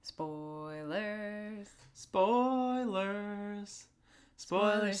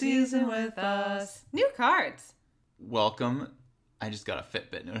Spoiler season with us. New cards. Welcome. I just got a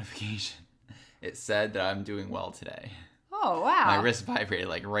Fitbit notification. It said that I'm doing well today. Oh, wow. My wrist vibrated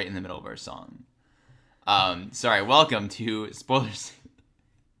like right in the middle of our song. Sorry, welcome to Spoilers.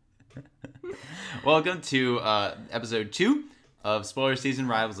 Welcome to episode 2 of Spoiler Season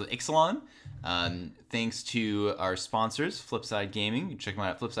Rivals of Ixalan. Thanks to our sponsors, Flipside Gaming. You can check them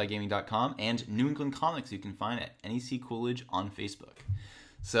out at flipsidegaming.com, and New England Comics you can find at NEC Coolidge on Facebook.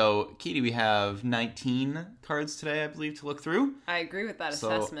 So, Katie, we have 19 cards today, I believe, to look through. I agree with that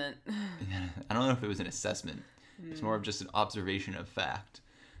assessment. I don't know if it was an assessment. It's more of just an observation of fact.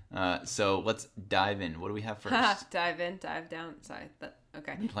 So let's dive in. What do we have first? Dive in, dive down. Sorry.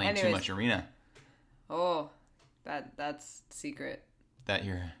 Okay. I'm playing too much Arena. Oh, that's secret. That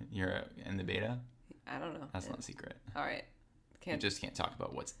you're in the beta? I don't know. That's not secret. All right. You just can't talk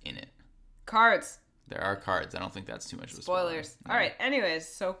about what's in it. Cards. There are cards. I don't think that's too much of a spoilers. spoiler. All right. Anyways,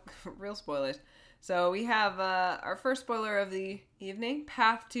 so real spoilers. So we have our first spoiler of the evening,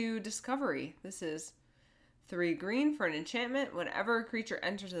 Path to Discovery. This is 3 green for an enchantment. Whenever a creature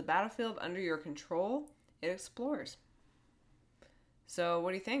enters the battlefield under your control, it explores. So what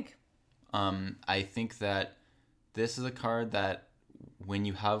do you think? I think that this is a card that when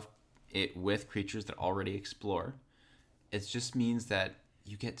you have it with creatures that already explore, it just means that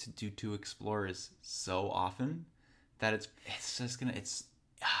you get to do 2 explorers so often that it's just gonna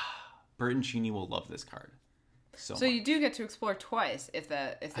Bert and Cheney will love this card. So much. You do get to explore twice if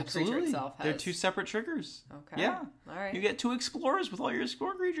the creature itself has. They're 2 separate triggers. Okay. Yeah. All right. You get 2 explorers with all your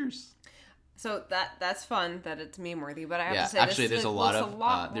explore creatures. So that's fun that it's meme worthy, but I have to say actually, there's a lot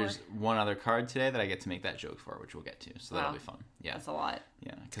more. There's one other card today that I get to make that joke for, which we'll get to. So that'll be fun. Yeah, that's a lot.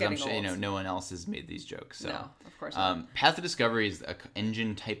 Yeah, because I'm sure no one else has made these jokes. So. No, of course not. Path of Discovery is an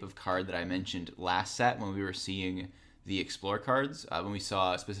engine type of card that I mentioned last set when we were seeing the Explore cards, when we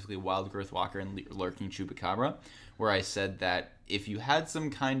saw specifically Wild Growth Walker and Lurking Chupacabra, where I said that if you had some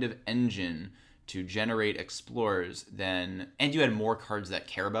kind of engine to generate explorers, and you had more cards that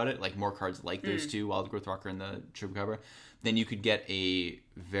care about it, like more cards like those 2, Wild Growth Walker and the Chupacabra, then you could get a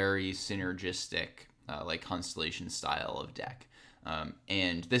very synergistic, like Constellation style of deck.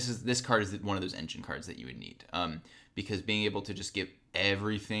 And this card is one of those engine cards that you would need, because being able to just give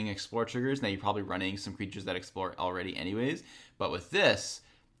everything explore triggers. Now you're probably running some creatures that explore already anyways, but with this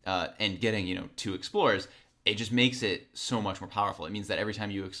and getting 2 explorers, it just makes it so much more powerful. It means that every time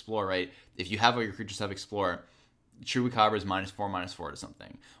you explore, right, if you have all your creatures have explore, Chupacabra is -4/-4 to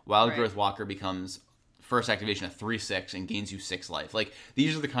something. Wild Growth Walker becomes first activation a 3/6 and gains you 6 life. Like,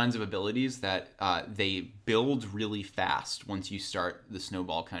 these are the kinds of abilities that they build really fast once you start the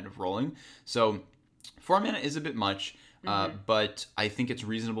snowball kind of rolling. So 4 mana is a bit much. But I think it's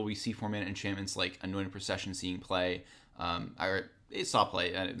reasonable. We see 4 mana enchantments like Anointed Procession seeing play. It saw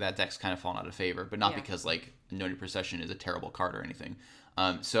play. That deck's kind of fallen out of favor, but not because like Anointed Procession is a terrible card or anything.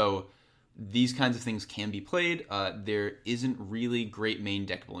 So these kinds of things can be played. There isn't really great main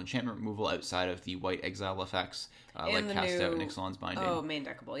deckable enchantment removal outside of the white exile effects, like Cast Out and Ixalan's Binding. Oh, main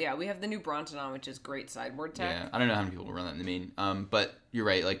deckable. Yeah, we have the new Brontodon, which is great sideboard tech. Yeah, I don't know how many people run that in the main. But you're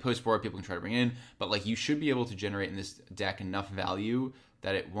right. Like post-board, people can try to bring in, but like you should be able to generate in this deck enough value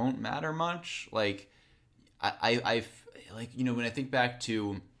that it won't matter much. Like I've like when I think back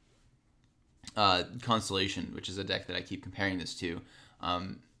to Constellation, which is a deck that I keep comparing this to,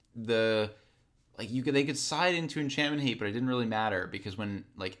 they could side into enchantment hate, but it didn't really matter because when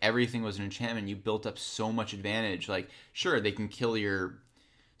like everything was an enchantment, you built up so much advantage. Like, sure, they can kill your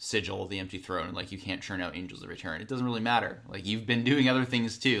Sigil, the Empty Throne, like you can't churn out Angels of Return. It doesn't really matter. Like, you've been doing other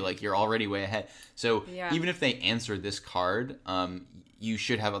things too. Like, you're already way ahead. So even if they answer this card, you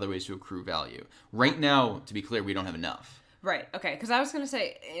should have other ways to accrue value. Right now, to be clear, we don't have enough. Right. Okay. Because I was going to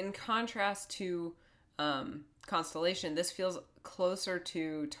say, in contrast to Constellation, this feels closer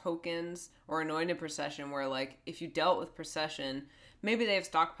to Tokens or Anointed Procession, where like if you dealt with Procession, maybe they have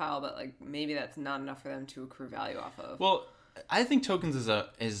stockpile, but like maybe that's not enough for them to accrue value off of. Well, I think Tokens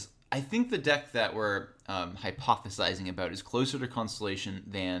is I think the deck that we're hypothesizing about is closer to Constellation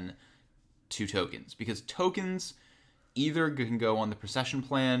than to Tokens, because Tokens either can go on the Procession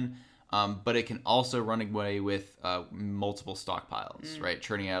plan, but it can also run away with multiple stockpiles, right?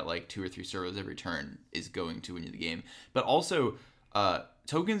 Churning out like 2 or 3 servos every turn is going to win you the game. But also,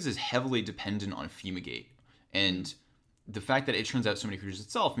 Tokens is heavily dependent on Fumigate. And the fact that it churns out so many creatures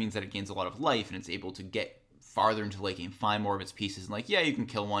itself means that it gains a lot of life, and it's able to get farther into the late game, find more of its pieces. And like, yeah, you can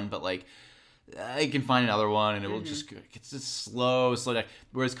kill one, but like, you can find another one, and it will just, it's just slow deck.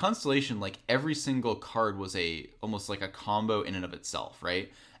 Whereas Constellation, like every single card was almost like a combo in and of itself,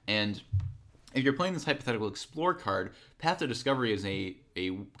 right? And if you're playing this hypothetical explore card, Path to Discovery is a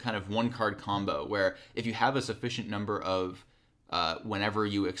kind of one card combo where if you have a sufficient number of whenever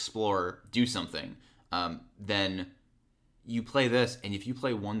you explore, do something, then you play this, and if you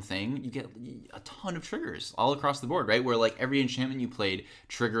play one thing, you get a ton of triggers all across the board, right? Where like every enchantment you played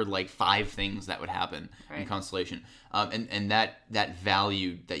triggered like 5 things that would happen in Constellation, and that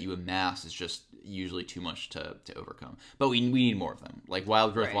value that you amass is just usually too much to overcome. But we need more of them. Like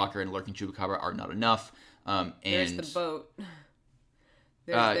Wild Growth Walker and Lurking Chupacabra are not enough. And there's the boat.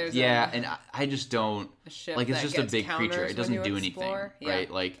 And I just don't like. It's just a big creature. It doesn't do anything,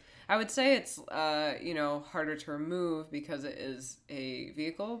 right? Like. I would say it's, harder to remove because it is a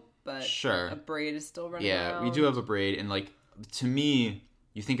vehicle, but sure. A Braid is still running around. Yeah, we do have a Braid, and, like, to me,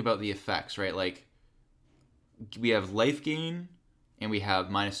 you think about the effects, right? Like, we have life gain, and we have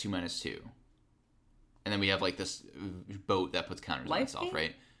 -2/-2. And then we have, like, this boat that puts counters on itself,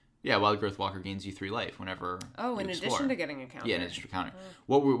 right? Yeah, Wild Growth Walker gains you 3 life whenever you in explore. addition to getting a counter. Yeah, in addition to a counter.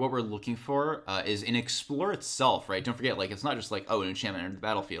 What we're looking for is in Explore itself, right? Don't forget, like, it's not just like, an enchantment entered the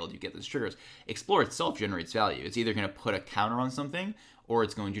battlefield, you get those triggers. Explore itself generates value. It's either going to put a counter on something, or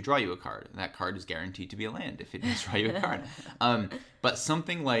it's going to draw you a card. And that card is guaranteed to be a land if it does draw you a card. But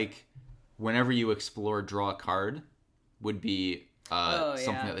something like, whenever you explore, draw a card would be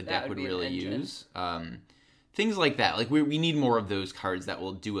something that the deck would really use. Things like that. Like, we need more of those cards that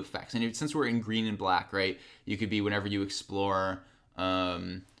will do effects. And since we're in green and black, right, you could be whenever you explore, I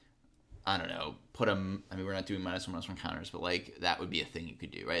don't know, we're not doing -1/-1 counters, but, like, that would be a thing you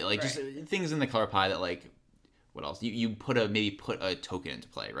could do, right? Like, just things in the color pie that, like, what else? You put a token into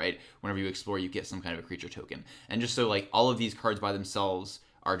play, right? Whenever you explore, you get some kind of a creature token. And just so, like, all of these cards by themselves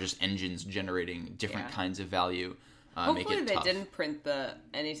are just engines generating different kinds of value. Hopefully they didn't print the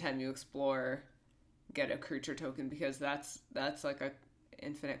anytime you explore, get a creature token, because that's like a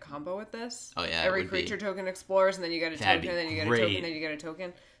infinite combo with this. Oh yeah, every creature token explores, and then you get a token, and then you get a token, then you get a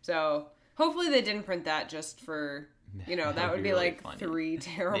token. So hopefully they didn't print that just for that would be really like funny. 3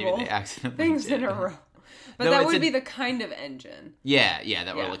 terrible things in a row. But that would be the kind of engine. Yeah,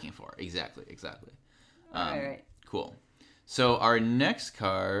 that we're looking for. Exactly. All right. Cool. So our next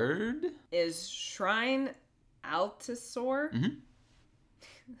card is Shrine Altisaur. Mm-hmm.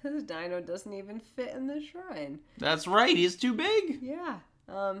 This dino doesn't even fit in the shrine. That's right, he's too big. Yeah,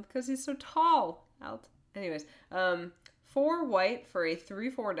 because he's so tall. Anyways, 4 white for a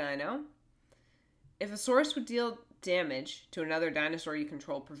 3/4 dino. If a source would deal damage to another dinosaur you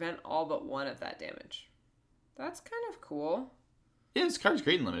control, prevent all but 1 of that damage. That's kind of cool. Yeah, this card's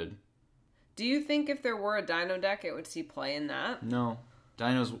great in limited. Do you think if there were a dino deck, it would see play in that? No,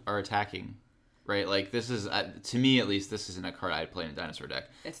 dinos are attacking. Right, like, this is, to me at least, this isn't a card I'd play in a dinosaur deck.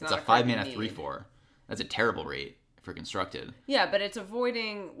 It's a 5-mana 3/4. That's a terrible rate for constructed. Yeah, but it's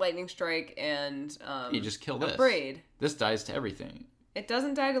avoiding Lightning Strike and you just kill this. Braid. This dies to everything. It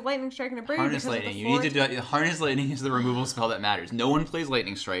doesn't die to Lightning Strike and a Braid. Harness Lightning. You need to do Harness Lightning is the removal spell that matters. No one plays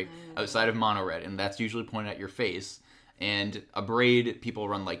Lightning Strike outside of Mono Red, and that's usually pointed at your face. And a Braid, people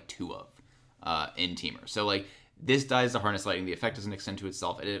run like 2 of in Teamer. So, like, this dies to Harness Lightning. The effect doesn't extend to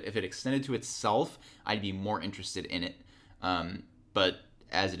itself. If it extended to itself, I'd be more interested in it. But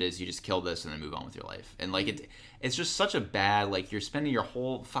as it is, you just kill this and then move on with your life. And, like, it's just such a bad, like, you're spending your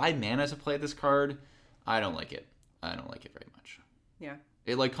whole 5 mana to play this card. I don't like it. I don't like it very much. Yeah.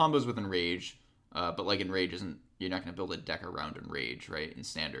 It, like, combos with Enrage, but, like, Enrage you're not going to build a deck around Enrage, right, in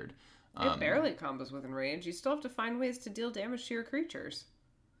Standard. It barely combos with Enrage. You still have to find ways to deal damage to your creatures.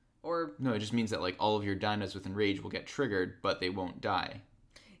 Or no, it just means that, like, all of your dinos with Enrage will get triggered, but they won't die.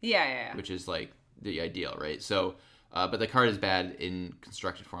 Yeah. Which is, like, the ideal, right? So, but the card is bad in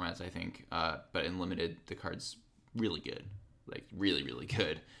constructed formats, I think. But in limited, the card's really good. Like, really, really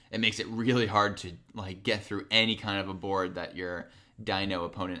good. It makes it really hard to, like, get through any kind of a board that your dino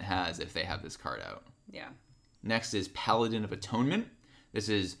opponent has if they have this card out. Yeah. Next is Paladin of Atonement. This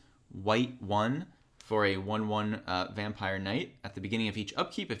is white 1 for a 1/1 Vampire Knight. At the beginning of each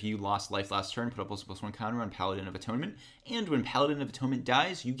upkeep, if you lost life last turn, put a +1/+1 counter on Paladin of Atonement. And when Paladin of Atonement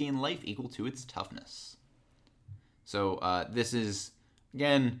dies, you gain life equal to its toughness. So this is,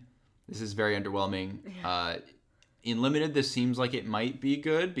 again, this is very underwhelming. In Limited, this seems like it might be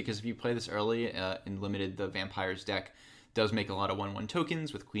good, because if you play this early, in Limited, the Vampires deck does make a lot of 1/1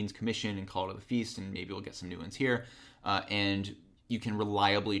 tokens with Queen's Commission and Call to the Feast, and maybe we'll get some new ones here. And you can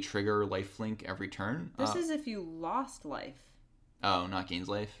reliably trigger lifelink every turn. This is if you lost life. Oh, not gains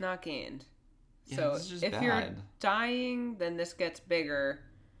life? Not gained. Yeah, so this is just if bad. you're dying, then this gets bigger.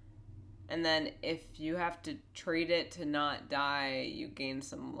 And then if you have to trade it to not die, you gain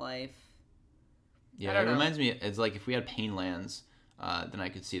some life. Yeah, it reminds me, it's like if we had Pain Lands, then I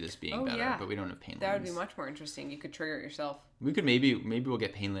could see this being Oh, better. yeah. But we don't have Painlands. That would be much more interesting. You could trigger it yourself. We could maybe we'll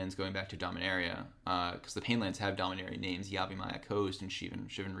get Painlands going back to Dominaria, because the Painlands have Dominaria names: Yavimaya Coast and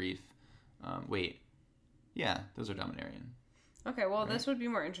Shivan Reef. Wait, yeah, those are Dominarian. Okay, well, Right. this would be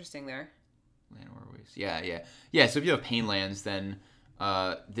more interesting there. Llanowar Waste. Yeah. So if you have Painlands, then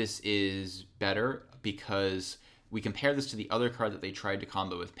this is better because we compare this to the other card that they tried to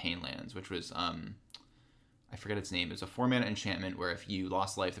combo with Painlands, which was I forget its name. It's a 4-mana enchantment where if you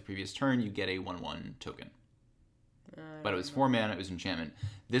lost life the previous turn, you get a 1/1 token. But it was 4 mana, it was enchantment.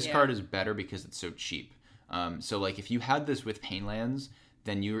 This card is better because it's so cheap. So like if you had this with Painlands,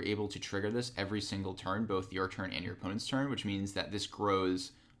 then you were able to trigger this every single turn, both your turn and your opponent's turn, which means that this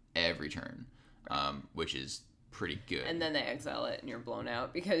grows every turn, which is pretty good. And then they exile it and you're blown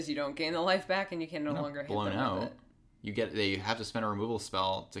out because you don't gain the life back and you can no longer hit blown them out. with it. They have to spend a removal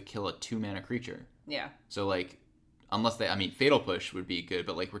spell to kill a 2-mana creature. Yeah. So like, unless Fatal Push would be good,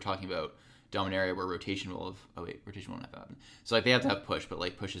 but like we're talking about Dominaria where rotation won't have to happen. So like they have to have push, but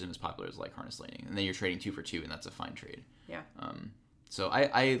like push isn't as popular as like Harness Lightning, and then you're trading 2 for 2, and that's a fine trade. Yeah. So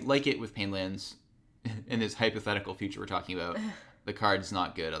I like it with Painlands. In this hypothetical future we're talking about, the card's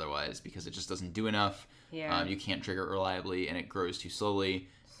not good otherwise because it just doesn't do enough. Yeah. You can't trigger it reliably, and it grows too slowly,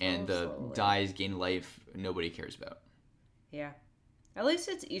 and the slowly. dies gain life nobody cares about. Yeah. At least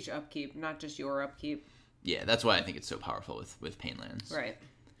it's each upkeep, not just your upkeep. Yeah, that's why I think it's so powerful with Painlands. Right.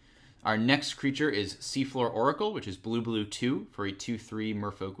 Our next creature is Seafloor Oracle, which is blue 2 for a 2/3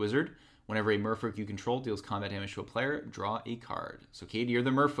 Merfolk Wizard. Whenever a Merfolk you control deals combat damage to a player, draw a card. So, Katie, you're the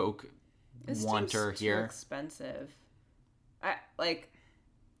Merfolk This wanter seems here. too expensive.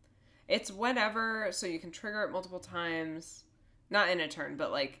 It's whenever, so you can trigger it multiple times. Not in a turn,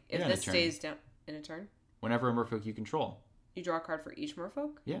 but like if Yeah, in a this turn. stays down in a turn, Whenever a Merfolk you control. you draw a card for each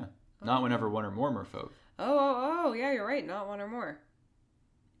Merfolk. Yeah. Not whenever one or more Merfolk. Oh, yeah, you're right. Not one or more.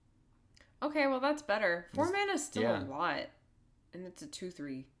 Okay, well that's better. 4 mana is still yeah. a lot, and it's a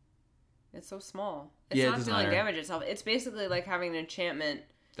 2/3. It's so small. It's Yeah, it not doesn't dealing matter. damage itself. It's basically like having an enchantment,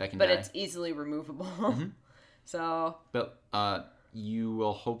 That can but die. it's easily removable. So But you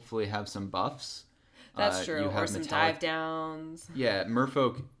will hopefully have some buffs. that's true. You Or have some metallic- dive downs. Yeah,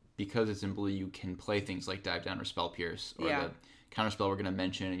 Merfolk, because it's in blue, you can play things like Dive Down or Spell Pierce, or Yeah. the counterspell we're going to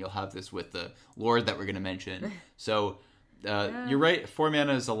mention, and you'll have this with the Lord that we're going to mention. So, you're right, 4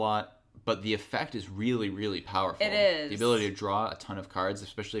 mana is a lot, but the effect is really, really powerful. It is. The ability to draw a ton of cards,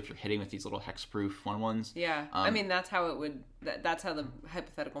 especially if you're hitting with these little hexproof 1/1s. Yeah, I mean that's how it would. That's how the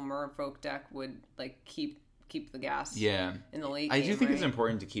hypothetical Merfolk deck would like keep the gas. Yeah. In the late I game, do think it's right?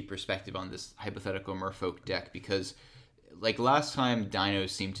 important to keep perspective on this hypothetical Merfolk deck because, like, last time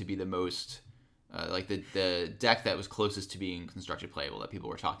Dinos seemed to be the most, like, the deck that was closest to being constructed playable that people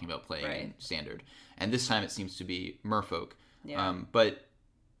were talking about playing in Right. Standard. And this time it seems to be Merfolk. Yeah. But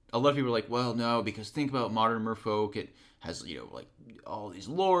a lot of people are like, well, no, because think about modern Merfolk. It has, like, all these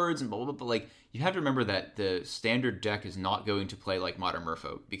lords and blah, blah, blah. But, like, you have to remember that the Standard deck is not going to play like modern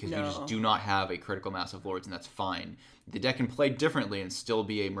Merfolk because you just do not have a critical mass of lords, and that's fine. The deck can play differently and still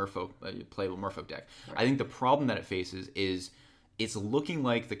be a playable Merfolk deck. Right. I think the problem that it faces is it's looking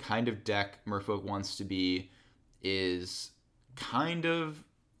like the kind of deck Merfolk wants to be is kind of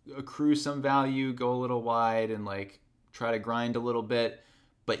accrue some value, go a little wide, and, like, try to grind a little bit.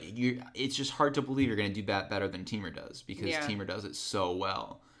 But it's just hard to believe you're going to do that better than Temur does because Temur does it so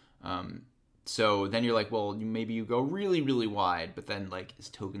well. So then you're like, well, maybe you go really, really wide, but then, like, is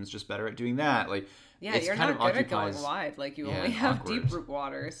Tokens just better at doing that? Like, Yeah, it's you're kind not of good at occupies... going wide. Like you only have awkward. deep root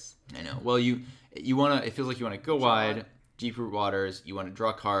waters. I know. Well, you want to... It feels like you want to go wide, deep root waters. You want to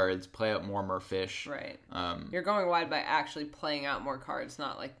draw cards, play out more Merfish. Right. You're going wide by actually playing out more cards,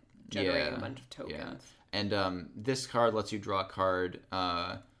 not like generating a bunch of tokens. Yeah. And this card lets you draw a card.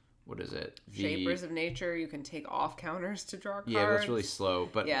 What is it? Shapers of Nature. You can take off counters to draw cards. Yeah, but it's really slow.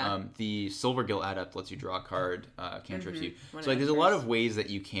 But the Silvergill Adept lets you draw a card. Cantrips you. So like, there's a lot of ways that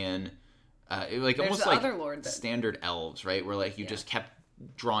you can, like, there's almost the like other lord that... standard elves, right? Where like you just kept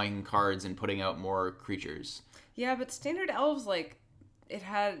drawing cards and putting out more creatures. Yeah, but standard elves, like, it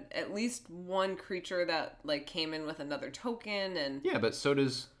had at least one creature that like came in with another token, and yeah, but so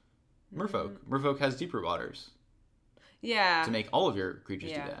does Merfolk. Merfolk has deep root waters. Yeah. To make all of your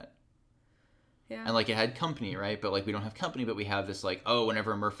creatures do that. Yeah. And, like, it had company, right? But, like, we don't have company, but we have this, like,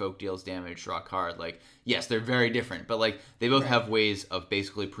 whenever a Merfolk deals damage, draw a card. Like, yes, they're very different, but, like, they both have ways of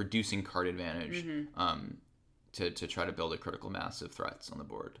basically producing card advantage to try to build a critical mass of threats on the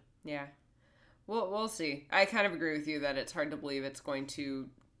board. Yeah. Well, we'll see. I kind of agree with you that it's hard to believe it's going to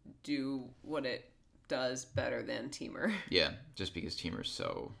do what it does better than Temur. Yeah, just because Temur's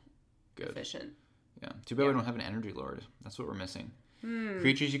so good. Efficient. Yeah. Too bad we don't have an Energy Lord. That's what we're missing.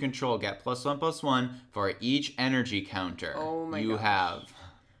 Creatures you control get +1/+1 for each energy counter Oh my you gosh. have.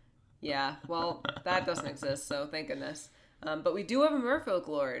 Yeah, well, that doesn't exist, so thank goodness. But we do have a Merfolk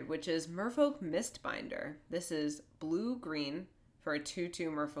Lord, which is Merfolk Mistbinder. This is blue-green for a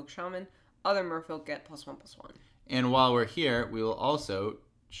 2/2 Merfolk Shaman. Other Merfolk get +1/+1. And while we're here, we will also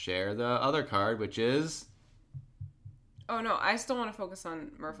share the other card, which is... Oh no, I still want to focus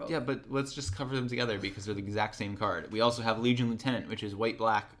on Merfolk. Yeah, but let's just cover them together because they're the exact same card. We also have Legion Lieutenant, which is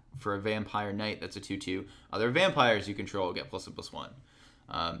white-black for a Vampire Knight. That's a 2/2. Other vampires you control get +1/+1.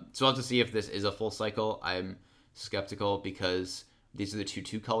 So we'll have to see if this is a full cycle. I'm skeptical because these are the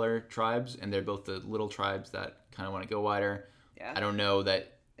 2/2 color tribes, and they're both the little tribes that kind of want to go wider. Yeah. I don't know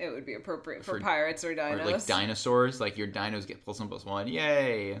that... It would be appropriate for pirates or dinos. Or like dinosaurs, like your dinos get +1/+1.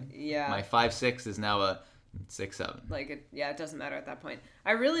 Yay! Yeah. My 5/6 is now a 6/7. Like, it doesn't matter at that point.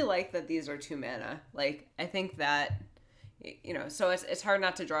 I really like that these are 2 mana. Like, I think that, so it's hard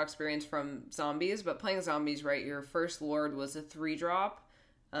not to draw experience from zombies, but playing zombies, right, your first lord was a 3-drop,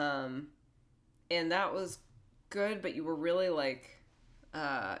 and that was good, but you were really, like,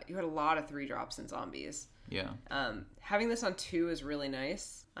 you had a lot of 3-drops in zombies. Yeah. Having this on 2 is really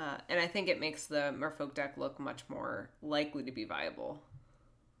nice, and I think it makes the Merfolk deck look much more likely to be viable.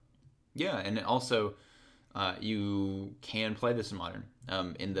 Yeah, and also... you can play this in Modern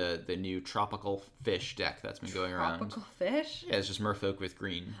in the new Tropical Fish deck that's been going around. Tropical Fish? Yeah, it's just Merfolk with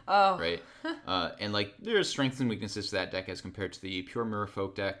green. Oh. Right? And like there's strengths and weaknesses to that deck as compared to the pure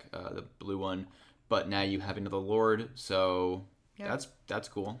Merfolk deck, the blue one. But now you have another Lord, so that's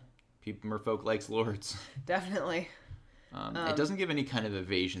cool. Merfolk likes Lords. Definitely. It doesn't give any kind of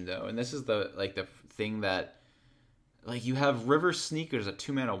evasion though, and this is the thing that like you have River Sneak, which is a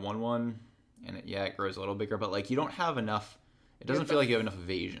 2-mana 1/1. And it grows a little bigger, but like you don't have enough. It doesn't feel like you have enough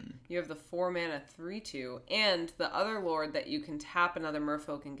evasion. You have the 4-mana 3/2, and the other lord that you can tap another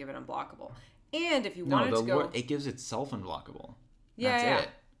Merfolk and give it unblockable. And if you wanted to go, Lord, it gives itself unblockable. Yeah, That's it.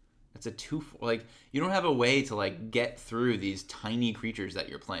 It's a 2. Like you don't have a way to like get through these tiny creatures that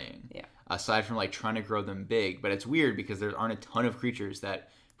you're playing. Yeah. Aside from like trying to grow them big, but it's weird because there aren't a ton of creatures that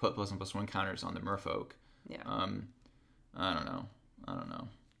put +1/+1 counters on the Merfolk. Yeah. I don't know.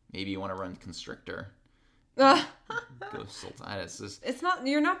 Maybe you want to run Constrictor. Ugh. Go Sultan. It's just... It's not.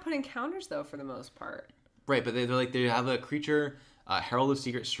 You're not putting counters though, for the most part. Right, but they have a creature, Herald of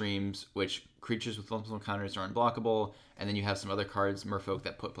Secret Streams, which creatures with +1/+1 counters are unblockable, and then you have some other cards, Merfolk,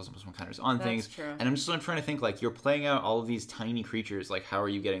 that put +1/+1 counters on things. That's true. And I'm trying to think, like, you're playing out all of these tiny creatures, like, how are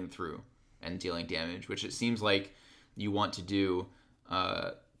you getting through and dealing damage? Which it seems like you want to do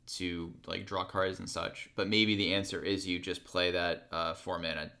to, like, draw cards and such. But maybe the answer is you just play that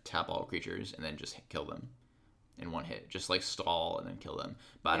 4-mana, tap all creatures, and then just kill them in one hit. Just, like, stall and then kill them.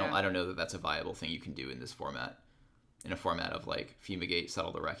 But I don't know that that's a viable thing you can do in this format. In a format of, like, Fumigate,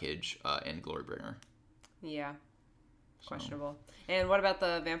 Settle the Wreckage, and Glorybringer. Yeah. Questionable. And what about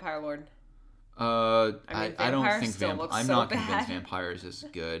the Vampire Lord? I don't think I'm not bad. convinced Vampires is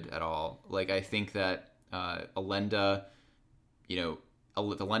good at all. Like, I think that Elenda, if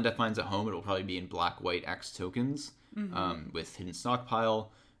Elenda finds a home, it will probably be in black-white X tokens with Hidden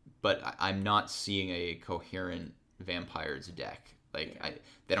Stockpile, but I'm not seeing a coherent Vampires deck. Like,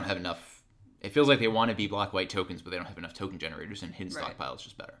 they don't have enough... It feels like they want to be black-white tokens, but they don't have enough token generators, and Hidden Stockpile is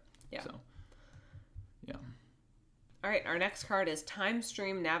just better. Yeah. So, yeah. All right, our next card is Time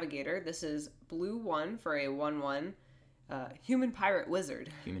Stream Navigator. This is blue 1 for a 1/1 human pirate wizard.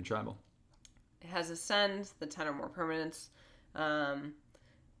 Human tribal. It has Ascend, the 10 or more permanents.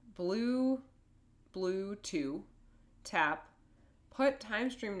 Blue 2, tap. Put Time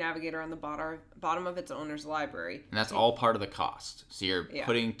Stream Navigator on the bottom of its owner's library. And that's all part of the cost. So you're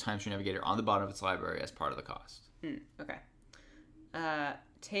putting Time Stream Navigator on the bottom of its library as part of the cost. Okay.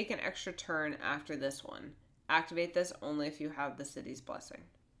 Take an extra turn after this one. Activate this only if you have the city's blessing.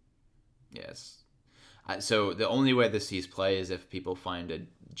 Yes. So the only way this sees play is if people find a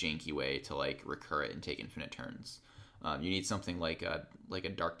janky way to like recur it and take infinite turns. You need something like a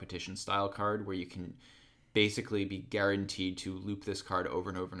Dark Petition style card where you can basically be guaranteed to loop this card over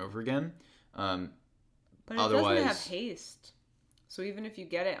and over and over again. But it doesn't have haste. So even if you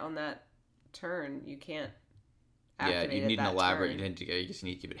get it on that turn, you can't activate you need an elaborate. Turn. You just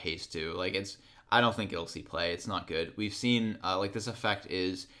need to give it haste too. Like I don't think it'll see play. It's not good. We've seen like this effect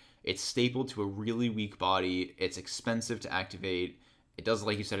is it's stapled to a really weak body. It's expensive to activate. It does,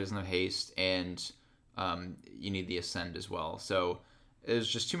 like you said, it doesn't have haste, and you need the Ascend as well. So there's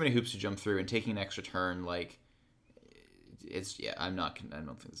just too many hoops to jump through, and taking an extra turn, like I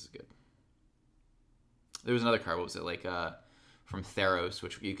don't think this is good. There was another card. What was it? Like from Theros,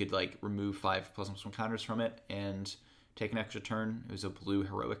 which you could like remove 5 +1/+1 counters from it, and take an extra turn. It was a blue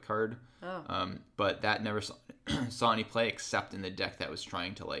heroic card. Oh. But that never saw any play except in the deck that was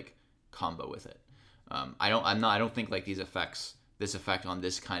trying to like combo with it. I don't think like this effect on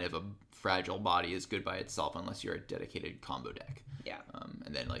this kind of a fragile body is good by itself unless you're a dedicated combo deck. Yeah.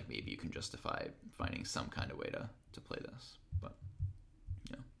 And then like maybe you can justify finding some kind of way to play this. But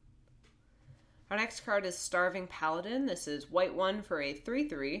Our next card is Starving Paladin. This is white 1 for a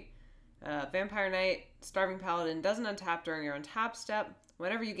 3/3. Vampire Knight, Starving Paladin doesn't untap during your untap step.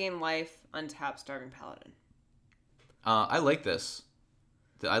 Whenever you gain life, untap Starving Paladin. I like this.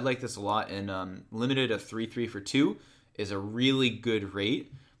 I like this a lot. And limited a 3/3 for 2 is a really good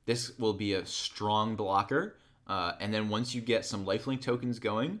rate. This will be a strong blocker. And then once you get some lifelink tokens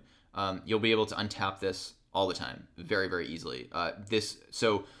going, you'll be able to untap this all the time very, very easily.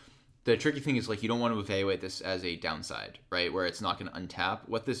 So the tricky thing is like you don't want to evaluate this as a downside, right? Where it's not going to untap.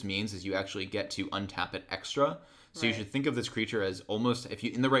 What this means is you actually get to untap it extra. So you should think of this creature as almost, if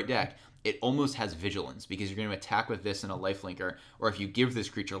you in the right deck, it almost has vigilance because you're going to attack with this in a lifelinker, or if you give this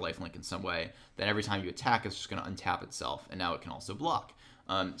creature lifelink in some way, then every time you attack, it's just going to untap itself, and now it can also block.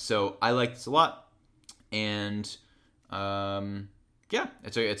 So I like this a lot, and yeah,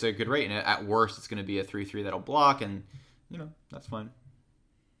 it's a good rate. And at worst, it's going to be a 3/3 that'll block, and that's fine.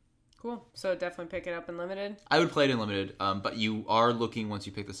 Cool. So definitely pick it up in limited. I would play it in limited, but you are looking once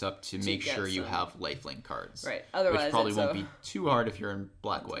you pick this up to make sure you have lifelink cards, right? Otherwise, which probably won't be too hard if you're in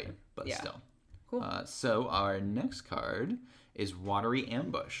black-white, but still. Cool. So our next card is Watery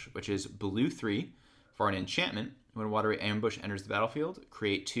Ambush, which is blue 3 for an enchantment. When Watery Ambush enters the battlefield,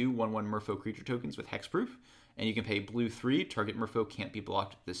 create 2 1/1 Merfolk creature tokens with hexproof. And you can pay blue 3. Target Merfolk can't be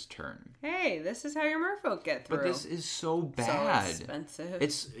blocked this turn. Hey, this is how your Merfolk get through. But this is so bad. So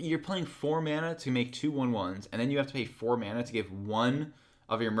expensive. You're playing 4 mana to make 2 1/1s, and then you have to pay 4 mana to give one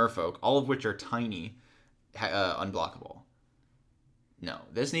of your Merfolk, all of which are tiny, unblockable. No,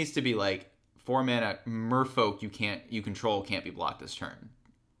 this needs to be like 4 mana Merfolk you control can't be blocked this turn.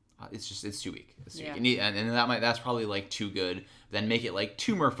 It's too weak. It's too weak. And that's probably like too good. Then make it like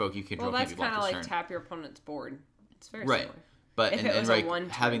 2 Merfolk you control. Well, that's kind of like tap your opponent's board. It's very right. similar. But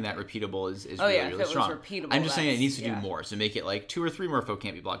having that repeatable is really strong. I'm just saying it needs to do more. So make it like 2 or 3 Merfolk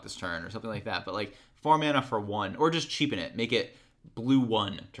can't be blocked this turn or something like that. But like 4 mana for 1, or just cheapen it. Make it blue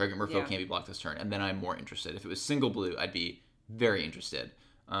 1. Target Merfolk can't be blocked this turn, and then I'm more interested. If it was single blue, I'd be very interested.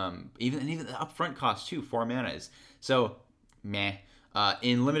 Even the upfront cost too, 4 mana is so meh.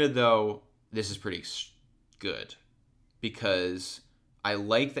 In limited though, this is pretty good because I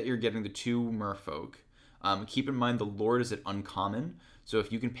like that you're getting the 2 Merfolk. Keep in mind the Lord is an uncommon, so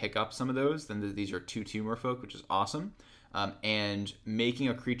if you can pick up some of those, then these are 2/2 Merfolk, which is awesome. And making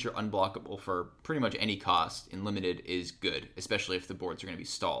a creature unblockable for pretty much any cost in limited is good, especially if the boards are going to be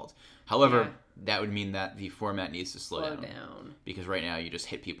stalled. However, that would mean that the format needs to slow down because right now you just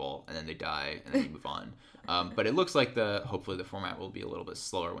hit people and then they die and then you move on. But it looks like hopefully the format will be a little bit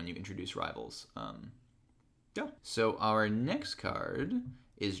slower when you introduce rivals. So our next card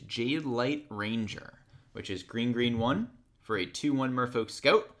is Jade Light Ranger, which is green 1 for a 2/1 Merfolk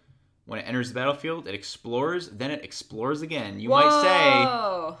Scout. When it enters the battlefield, it explores, then it explores again. You might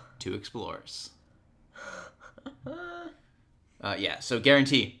say 2 explores. So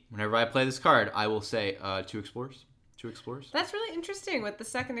guarantee, whenever I play this card, I will say 2 explores. 2 explores. That's really interesting with the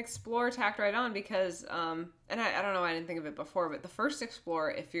second explore tacked right on because, and I don't know why I didn't think of it before, but the first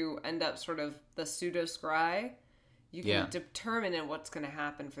explore, if you end up sort of the pseudo scry, you can determine what's going to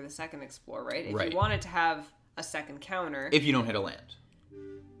happen for the second explore, right? If you wanted to have a second counter. If you don't hit a land.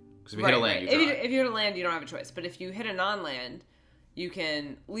 Because if you hit a land, you draw. If you hit a land, you don't have a choice. But if you hit a non-land, you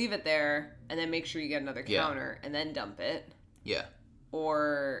can leave it there and then make sure you get another counter and then dump it. Yeah.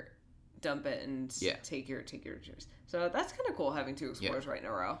 Or dump it and take your choice. So that's kind of cool having 2 explorers right in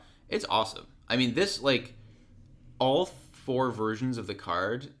a row. It's awesome. I mean, this, like, all 4 versions of the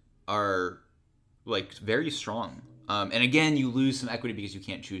card are, like, very strong. And again, you lose some equity because you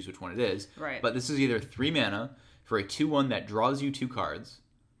can't choose which one it is. Right. But this is either 3 mana for a 2/1 that draws you 2 cards,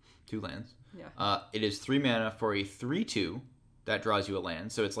 2 lands. Yeah. It is 3 mana for a 3/2 that draws you a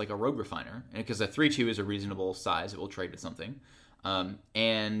land. So it's like a Rogue Refiner. And because a 3/2 is a reasonable size, it will trade to something.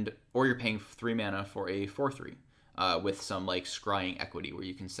 Or you're paying 3 mana for a 4/3. With some like scrying equity where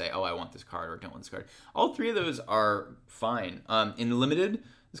you can say, oh, I want this card or don't want this card. All 3 of those are fine. In limited,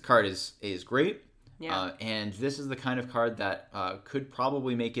 this card is great. Yeah. And this is the kind of card that could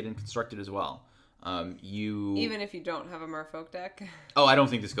probably make it in constructed as well. Even if you don't have a Merfolk deck? Oh, I don't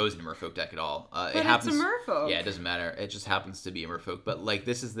think this goes into Merfolk deck at all. But it's a Merfolk. Yeah, it doesn't matter. It just happens to be a Merfolk. But like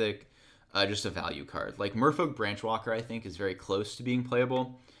this is just a value card. Like Merfolk Branchwalker, I think, is very close to being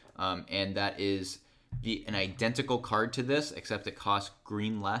playable. And that is an identical card to this, except it costs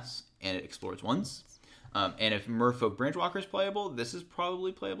green less and it explores once. And if Merfolk Branchwalker is playable, this is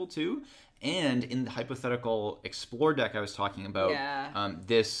probably playable too. And in the hypothetical Explore deck I was talking about,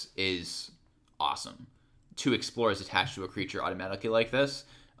 this is awesome. 2 Explorers attached to a creature automatically like this,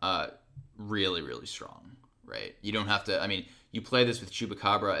 really, really strong, right? You don't have to, I mean, you play this with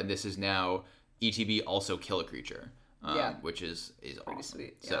Chupacabra, and this is now ETB also kill a creature, which is pretty awesome.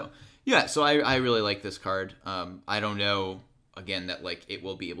 Sweet. Yeah. So I really like this card. I don't know, again, that like it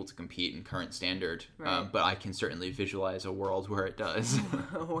will be able to compete in current standard, but I can certainly visualize a world where it does.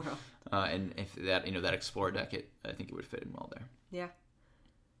 And if that, that Explorer deck, I think it would fit in well there. Yeah.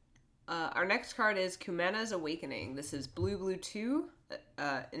 Our next card is Kumana's Awakening. This is blue 2,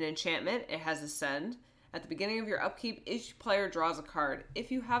 an enchantment. It has Ascend. At the beginning of your upkeep, each player draws a card.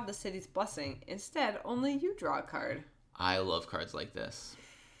 If you have the City's Blessing, instead, only you draw a card. I love cards like this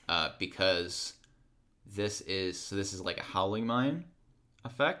because this is like a Howling Mine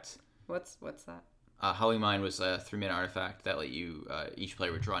effect. What's that? Howling Mine was a 3-mana artifact that let you each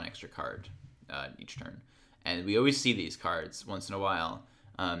player would draw an extra card each turn, and we always see these cards once in a while.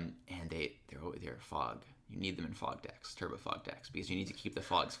 And they're fog. You need them in fog decks, turbo fog decks, because you need to keep the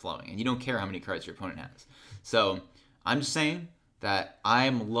fogs flowing, and you don't care how many cards your opponent has. So I'm just saying that I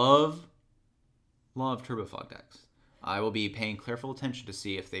love turbo fog decks. I will be paying careful attention to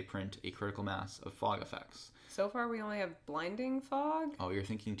see if they print a critical mass of fog effects. So far, we only have Blinding Fog. Oh, you're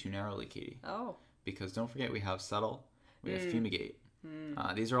thinking too narrowly, Katie. Oh. Because don't forget, we have Settle, we have Fumigate.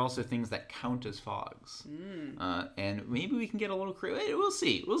 These are also things that count as fogs. And maybe we can get a little creative. We'll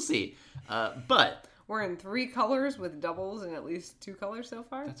see. But we're in 3 colors with doubles and at least 2 colors so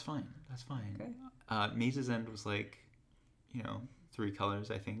far? That's fine. Okay. Maze's End was 3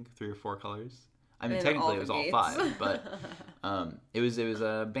 colors, I think. 3 or 4 colors. I mean, and technically it was all 5, but it was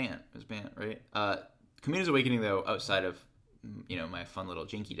a Bant. It was Bant, right? Kumana's Awakening, though, outside of my fun little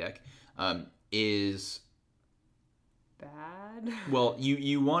Jinky deck, is bad. Well,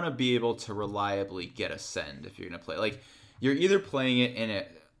 you want to be able to reliably get Ascend if you're going to play. Like, you're either playing it in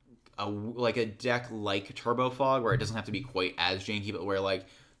a deck like Turbo Fog, where it doesn't have to be quite as janky, but where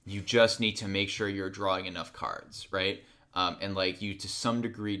you just need to make sure you're drawing enough cards, right? And you to some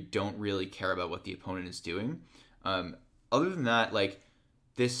degree don't really care about what the opponent is doing. Other than that,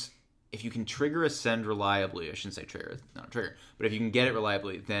 this, if you can trigger Ascend reliably, I shouldn't say trigger, not a trigger, but if you can get it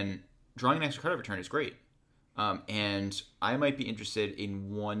reliably, then drawing an extra card every turn is great. And I might be interested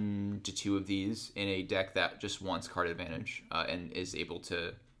in 1 to 2 of these in a deck that just wants card advantage and is able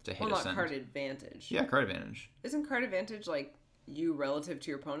to hit Ascend. Well, not card advantage. Yeah, card advantage. Isn't card advantage you relative to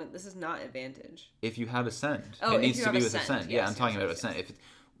your opponent? This is not advantage. If you have Ascend, it needs to be with Ascend. Yes, I'm talking about Ascend.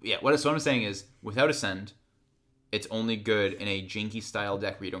 What I'm saying is, without Ascend, it's only good in a janky style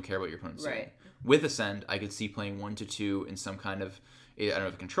deck where you don't care about your opponent's doing. With Ascend, I could see playing 1 to 2 in some kind of, I don't know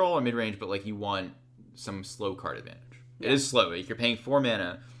if control or mid range, but you want some slow card advantage. Yeah. It is slow. You're paying 4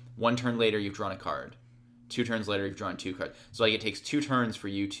 mana. 1 turn later, you've drawn a card. 2 turns later, you've drawn 2 cards. So it takes 2 turns for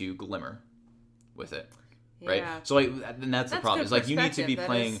you to glimmer with it. Right? Yeah. So then that's the problem. It's you need to be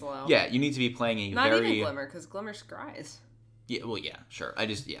playing. Yeah, you need to be playing a not very. Not even Glimmer, because Glimmer scries. Yeah, well, yeah, sure.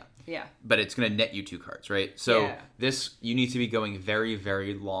 Yeah. But it's going to net you 2 cards, right? So this, you need to be going very,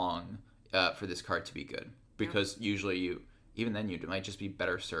 very long for this card to be good. Because usually even then you might just be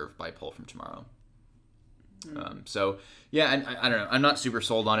better served by Pull from Tomorrow. So, yeah, and I don't know. I'm not super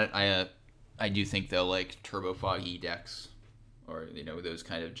sold on it. I do think, though, Turbo Foggy decks, or, those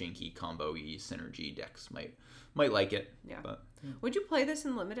kind of janky combo-y synergy decks might like it. Yeah. But, would you play this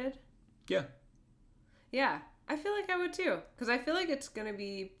in Limited? Yeah. Yeah. I feel like I would too, because I feel like it's going to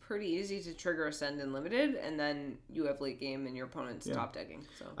be pretty easy to trigger Ascend in Limited, and then you have late game and your opponent's top decking.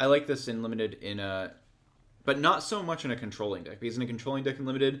 So I like this in Limited but not so much in a controlling deck, because in a controlling deck in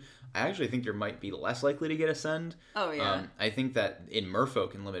Limited, I actually think you might be less likely to get Ascend. Oh, yeah. I think that in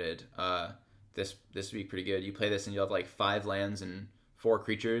Merfolk in Limited, this would be pretty good. You play this and you'll have 5 lands and 4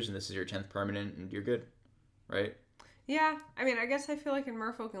 creatures, and this is your 10th permanent, and you're good, right? Yeah, I mean, I guess I feel like in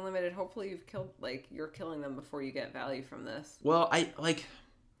Merfolk Unlimited, hopefully you've killed, you're killing them before you get value from this. Well, I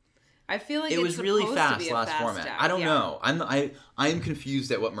feel like it was really fast last fast format. deck. I don't know. I'm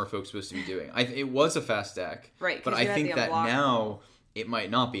confused at what Merfolk's supposed to be doing. It was a fast deck, right? But I think that now it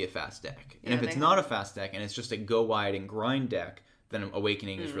might not be a fast deck. And if it's not a fast deck and it's just a go wide and grind deck, then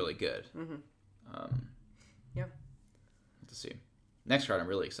Awakening is really good. Mm-hmm. Yeah. Let's see. Next card I'm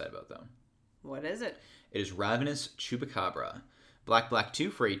really excited about, though. What is it? It is Ravenous Chupacabra. Black 2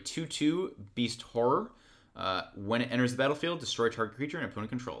 for a 2/2 Beast Horror. When it enters the battlefield, destroy target creature and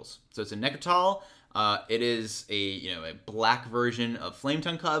opponent controls. So it's a Necrotal. It is a black version of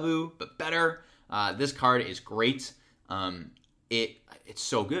Flametongue Kabu, but better. This card is great. It's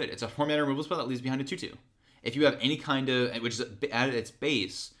so good. It's a 4-mana removal spell that leaves behind a 2/2. If you have any kind of, which is at its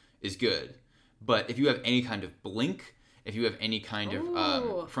base is good, but if you have any kind of blink, if you have any kind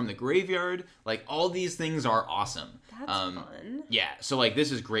of from the graveyard, like all these things are awesome. That's fun. Yeah, so like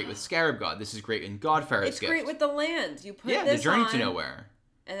this is great with Scarab God. This is great in Godfarer's It's Gift. great with the land. You put the this Journey on, to Nowhere.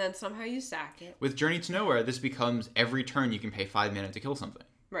 and then somehow you sack it. With Journey to Nowhere, this becomes every turn you can pay 5 mana to kill something.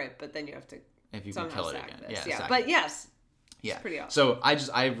 Right, but then you have to If you can kill it again. this. Yeah, But yes. Yeah, it's pretty awesome.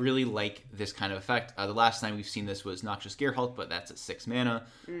 So I really like this kind of effect. The last time we've seen this was Noxious Gearhulk, but that's at 6 mana.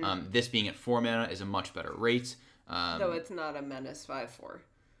 This being at 4 mana is a much better rate. Though it's not a menace 5/4.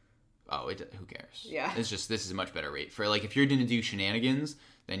 Oh, who cares? Yeah. It's just, this is a much better rate. For like, if you're going to do shenanigans,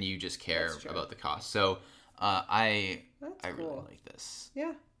 then you just care about the cost. So I really like this.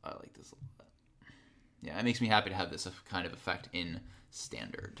 Yeah. I like this a lot. Yeah, it makes me happy to have this kind of effect in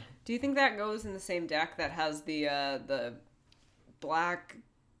Standard. Do you think that goes in the same deck that has the black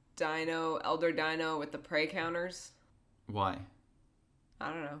dino, Elder Dino with the prey counters? Why? I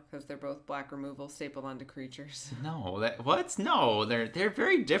don't know, because they're both black removal stapled onto creatures. No, what? No, they're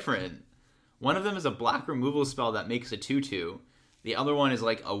very different. One of them is a black removal spell that makes a 2/2. The other one is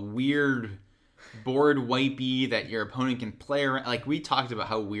like a weird board wipey that your opponent can play around. Like, we talked about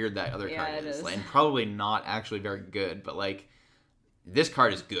how weird that other card is. Like, and probably not actually very good, but like, this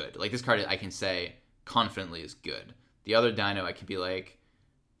card is good. Like, this card I can say confidently is good. The other dino I could be like,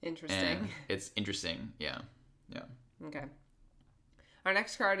 interesting. It's interesting. Yeah. Okay. Our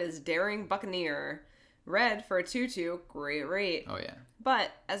next card is Daring Buccaneer. Red for a 2/2, great rate. Oh yeah.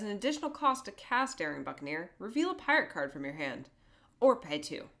 But as an additional cost to cast Daring Buccaneer, reveal a pirate card from your hand. Or pay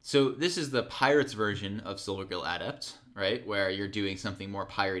 2. So this is the Pirates version of Silvergill Adept, right? Where you're doing something more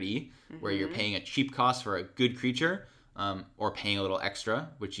piratey, where you're paying a cheap cost for a good creature, or paying a little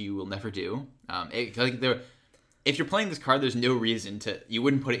extra, which you will never do. If you're playing this card, there's no reason you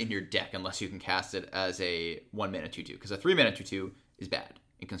wouldn't put it in your deck unless you can cast it as a 1-mana 2/2, because a 3-mana 2/2 is bad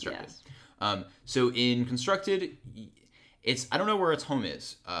in Constructed. Yes. So in Constructed, I don't know where its home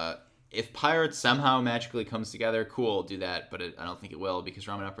is. If Pirates somehow magically comes together, cool, do that, but I don't think it will, because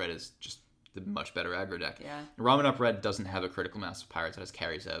Ramen Up Red is just the much better aggro deck. Yeah. Ramen Up Red doesn't have a critical mass of Pirates. It has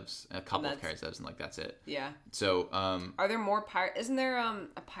Carry Zevs, a couple of Carry Zevs, and like that's it. Yeah. So are there more pirate? Isn't there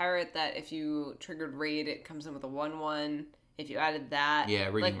a pirate that if you triggered raid, it comes in with a 1/1? If you added that, yeah,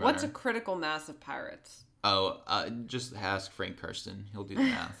 like what's a critical mass of pirates? Oh, just ask Frank Kirsten. He'll do the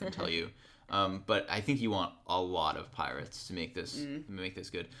math and tell you. But I think you want a lot of pirates to make this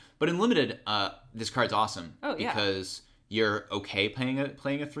good. But in Limited, this card's awesome. Oh, yeah. Because you're okay playing a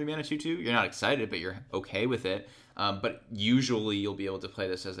 3-mana 2/2. You're not excited, but you're okay with it. But usually you'll be able to play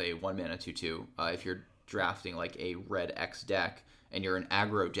this as a 1-mana 2/2. If you're drafting like a red X deck and you're an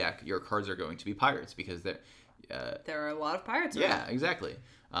aggro deck, your cards are going to be pirates because there are a lot of pirates around. Yeah, exactly.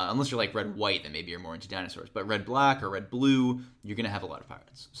 Unless you're like red-white, then maybe you're more into dinosaurs. But red-black or red-blue, you're going to have a lot of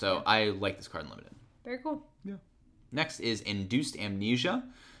pirates. So I like this card in Limited. Very cool. Yeah. Next is Induced Amnesia.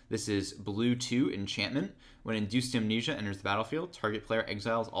 This is blue 2 enchantment. When Induced Amnesia enters the battlefield, target player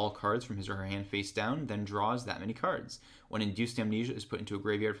exiles all cards from his or her hand face down, then draws that many cards. When Induced Amnesia is put into a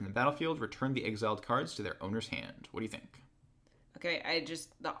graveyard from the battlefield, return the exiled cards to their owner's hand. What do you think? Okay,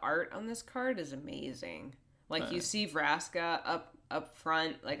 the art on this card is amazing. Like, you see Vraska up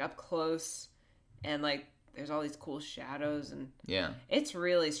front, like up close, and like there's all these cool shadows, and it's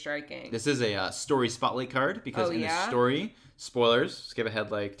really striking. This is a story spotlight card because in the story, spoilers, skip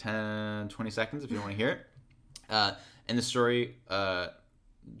ahead like 10, 20 seconds if you don't want to hear it. In the story,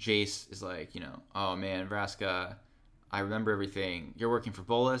 Jace is like, oh man, Vraska, I remember everything. You're working for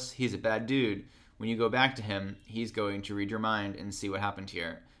Bolas. He's a bad dude. When you go back to him, he's going to read your mind and see what happened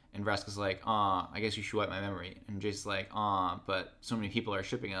here. And Vraska's like, I guess you should wipe my memory. And Jace's like, but so many people are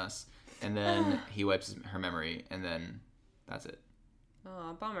shipping us. And then he wipes her memory, and then that's it.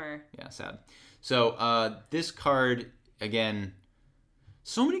 Oh, bummer. Yeah, sad. So this card, again,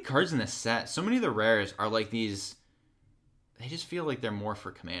 so many cards in this set, so many of the rares are like these, they just feel like they're more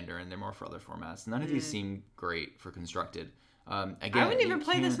for Commander and they're more for other formats. None of these seem great for Constructed. Again, I wouldn't even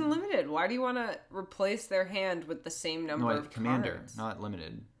play this in Limited. Why do you want to replace their hand with the same number of Commander, cards? not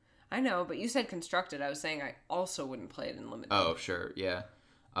Limited. I know, but you said Constructed. I was saying I also wouldn't play it in Limited. Oh, sure, yeah.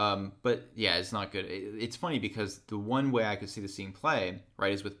 But yeah, it's not good. It's funny because the one way I could see this being play,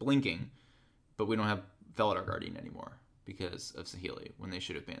 right, is with Blinking, but we don't have Veladar Guardian anymore because of Saheeli when they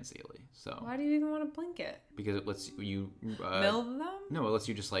should have banned Saheeli. So why do you even want to blink it? Because it lets you mill them? No, it lets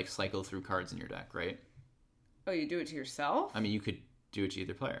you just like cycle through cards in your deck, right? Oh, you do it to yourself? I mean, you could do it to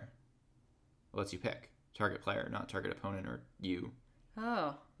either player. It lets you pick target player, not target opponent or you.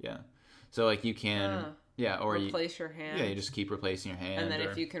 Oh. Yeah. So like you can, or replace your hand. Yeah, you just keep replacing your hand. And then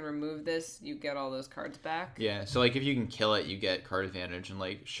if you can remove this, you get all those cards back. Yeah, so like if you can kill it, you get card advantage. And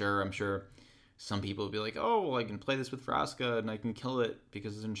like, sure, I'm sure some people will be like, oh, well, I can play this with Vraska and I can kill it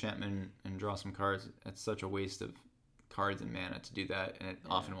because it's enchantment and draw some cards. It's such a waste of cards and mana to do that, and it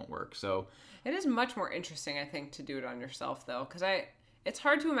often won't work. So it is much more interesting, I think, to do it on yourself though, because it's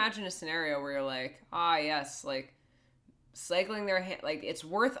hard to imagine a scenario where you're like, yes, like cycling their hand, like it's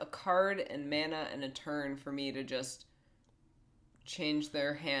worth a card and mana and a turn for me to just change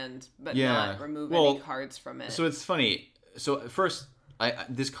their hand but not remove any cards from it. So it's funny. So first,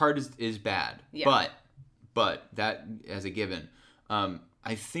 this card is bad, but that as a given,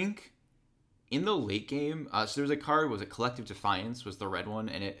 I think in the late game, so there was a card, was it Collective Defiance, was the red one,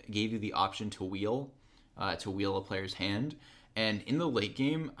 and it gave you the option to wheel a player's hand. And in the late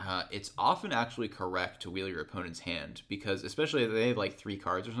game, it's often actually correct to wheel your opponent's hand, because especially if they have like 3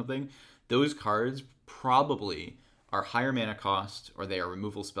 cards or something, those cards probably are higher mana cost, or they are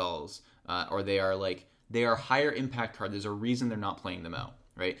removal spells, or they are higher impact cards. There's a reason they're not playing them out,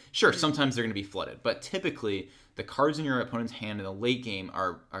 right? Sure, sometimes they're going to be flooded, but typically the cards in your opponent's hand in the late game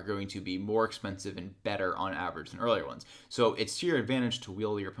are going to be more expensive and better on average than earlier ones. So it's to your advantage to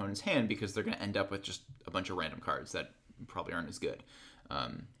wheel your opponent's hand, because they're going to end up with just a bunch of random cards that probably aren't as good.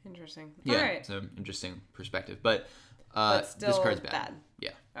 Interesting. Yeah, all right. It's an interesting perspective. But still this card's bad.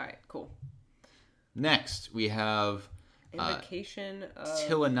 Yeah. All right, cool. Next, we have Invocation of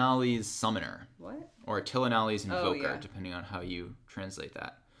Tilinali's Summoner. What? Or Tilinali's Invoker, depending on how you translate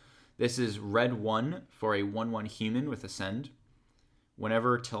that. This is red 1 for a 1/1 human with Ascend.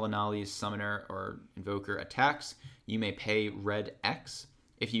 Whenever Tilinali's Summoner or Invoker attacks, you may pay red X.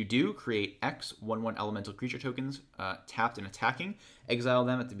 If you do, create X 1/1 elemental creature tokens tapped and attacking. Exile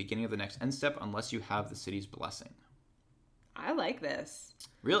them at the beginning of the next end step unless you have the city's blessing. I like this.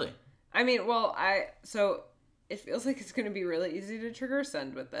 Really? I mean, so it feels like it's going to be really easy to trigger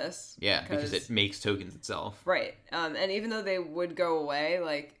Ascend with this. Yeah, because it makes tokens itself. Right. And even though they would go away,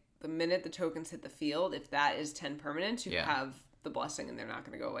 like the minute the tokens hit the field, if that is 10 permanent, you have the blessing and they're not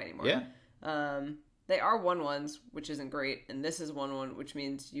going to go away anymore. Yeah. They are 1/1s, which isn't great, and this is 1/1, which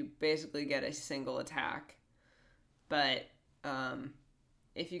means you basically get a single attack. But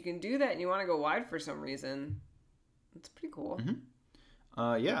if you can do that and you want to go wide for some reason, it's pretty cool.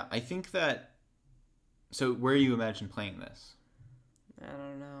 Mm-hmm. Yeah, I think that... So where do you imagine playing this? I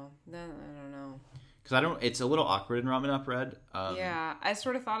don't know. Because it's a little awkward in Ramen Up Red. Yeah, I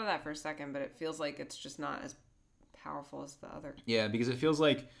sort of thought of that for a second, but it feels like it's just not as powerful as the other. Yeah, because it feels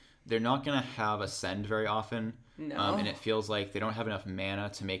like they're not going to have Ascend very often. No. And it feels like they don't have enough mana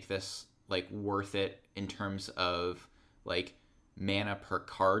to make this like worth it in terms of like mana per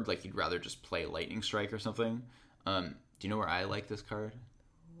card. Like you'd rather just play Lightning Strike or something. Do you know where I like this card?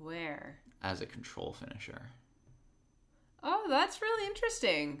 Where? As a control finisher. Oh, that's really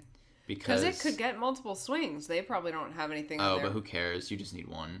interesting. Because it could get multiple swings. They probably don't have anything. Oh, but who cares? You just need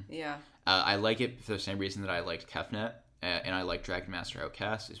one. Yeah. I like it for the same reason that I liked Kefnet and I like Dragon Master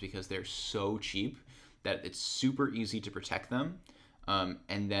Outcast, is because they're so cheap that it's super easy to protect them.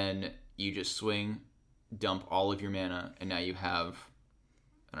 And then you just swing, dump all of your mana, and now you have,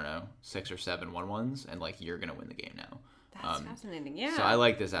 I don't know, 6 or 7 1/1s, and like you're gonna win the game now. That's fascinating. Yeah. So I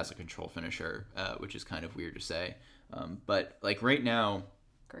like this as a control finisher, which is kind of weird to say. But like right now,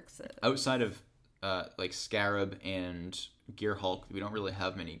 Grixis. Outside of like Scarab and Gear Hulk, we don't really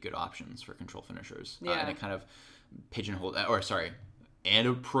have many good options for control finishers. Yeah. And it kind of pigeonholed, and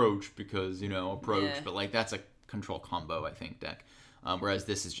approach, because, approach, but like that's a control combo, I think, deck. Whereas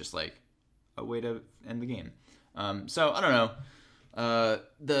this is just like a way to end the game. So I don't know.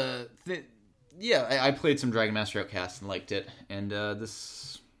 I played some Dragon Master Outcast and liked it, and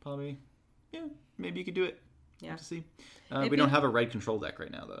this probably, maybe you could do it. Yeah. To see. We don't have a red control deck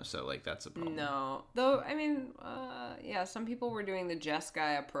right now, though, so like that's a problem. No, though. I mean, some people were doing the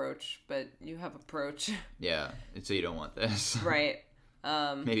Jeskai approach, but you have approach. Yeah, so you don't want this, right?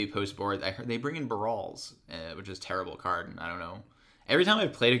 Maybe post board. I heard they bring in Barals, which is a terrible card, and I don't know. Every time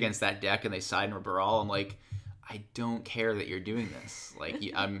I've played against that deck and they side in a Baral, I'm like, I don't care that you're doing this. Like,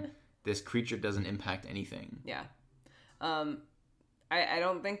 this creature doesn't impact anything. Yeah. I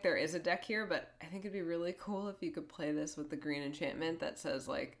don't think there is a deck here, but I think it'd be really cool if you could play this with the green enchantment that says,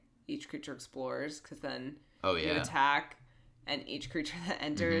 like, each creature explores, because then you attack, and each creature that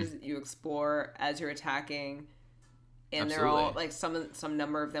enters, you explore as you're attacking, and Absolutely. They're all, like, some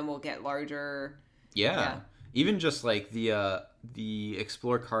number of them will get larger. Yeah. Even just, like, the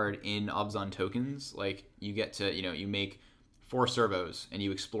explore card in Abzan tokens, like, you get to, you make 4 servos, and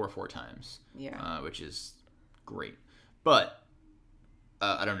you explore 4 times. Yeah. Which is great. But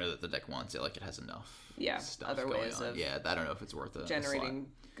I don't know that the deck wants it. Like, it has enough stuff other going ways on. of I don't know if it's worth it. generating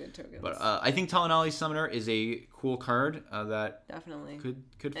good tokens. But I think Talinali Summoner is a cool card that definitely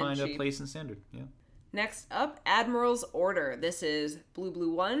could find a place in Standard. Yeah. Next up, Admiral's Order. This is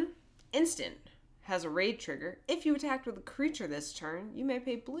blue 1. Instant. Has a raid trigger. If you attacked with a creature this turn, you may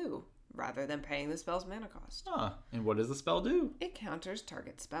pay blue rather than paying the spell's mana cost. And what does the spell do? It counters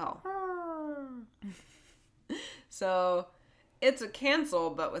target spell. So it's a cancel,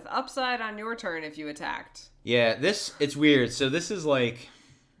 but with upside on your turn if you attacked. Yeah, it's weird. So this is like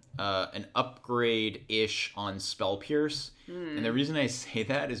an upgrade-ish on Spell Pierce. And the reason I say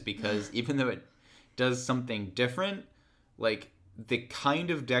that is because even though it does something different, like the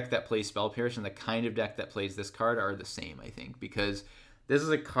kind of deck that plays Spell Pierce and the kind of deck that plays this card are the same, I think, because this is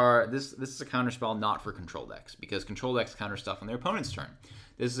a card. This is a counter spell not for control decks, because control decks counter stuff on their opponent's turn.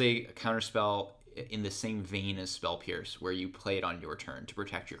 This is a counter spell in the same vein as Spell Pierce, where you play it on your turn to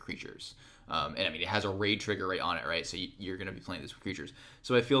protect your creatures. And I mean, it has a raid trigger right on it, right? So you're going to be playing this with creatures.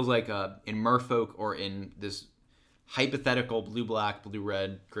 So it feels like in Merfolk or in this hypothetical blue-black,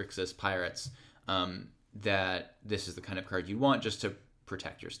 blue-red Grixis Pirates, that this is the kind of card you want just to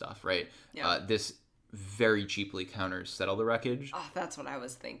protect your stuff, right? Yeah. This very cheaply counters Settle the Wreckage. Oh, that's what I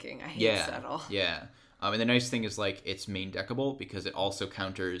was thinking. I hate Settle. Yeah. And the nice thing is, like, it's main deckable because it also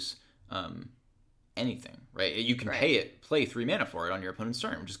counters anything, right? You can play 3 mana for it on your opponent's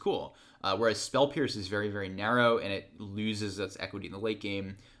turn, which is cool. Whereas Spell Pierce is very, very narrow, and it loses its equity in the late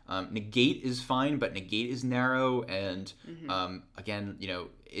game. Negate is fine, but Negate is narrow, and again,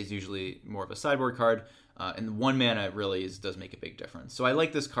 is usually more of a sideboard card. And 1 mana really does make a big difference. So I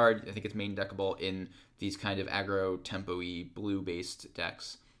like this card. I think it's main deckable in these kind of aggro, tempo-y, blue-based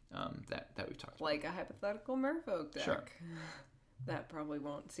decks that we've talked about. Like a hypothetical Merfolk deck. Sure. That probably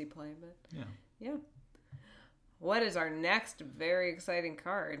won't see play, but yeah. What is our next very exciting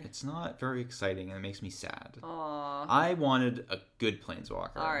card? It's not very exciting, and it makes me sad. Aww. I wanted a good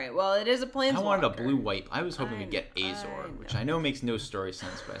Planeswalker. All right, well, it is a Planeswalker. I wanted a blue wipe. I was hoping we'd get Azor, which I know makes no story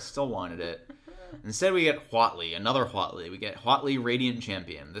sense, but I still wanted it. Instead, we get Huatli, another Huatli. We get Huatli Radiant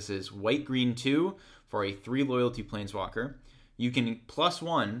Champion. This is white-green 2 for a 3 loyalty Planeswalker. You can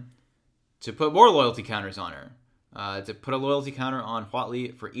 +1 to put more loyalty counters on her. To put a loyalty counter on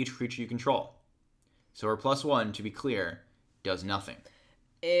Huatli for each creature you control. So her +1, to be clear, does nothing.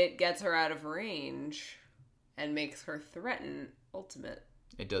 It gets her out of range and makes her threaten ultimate.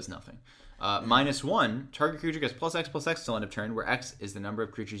 It does nothing. -1, target creature gets +X/+X till end of turn, where X is the number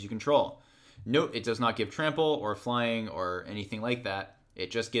of creatures you control. Note, it does not give trample or flying or anything like that.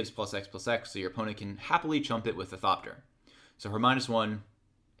 It just gives +X/+X, so your opponent can happily chump it with a Thopter. So her -1,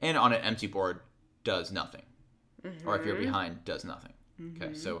 and on an empty board, does nothing. Or if you're behind, does nothing.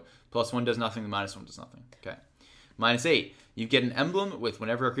 Okay, so +1 does nothing, the -1 does nothing. Okay. -8, you get an emblem with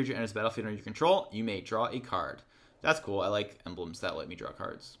whenever a creature enters the battlefield under your control, you may draw a card. That's cool. I like emblems that let me draw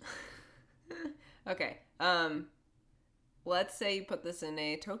cards. Okay. Let's say you put this in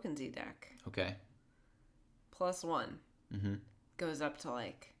a Tokensy deck. Okay. +1 goes up to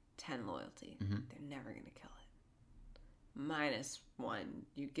like 10 loyalty. They're never going to kill it. -1,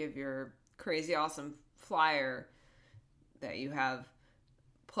 you give your crazy awesome flyer that you have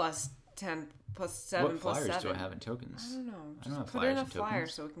 +10, +7, What flyers +7. do I have in tokens? I don't know. I don't have put in a flyers in flyer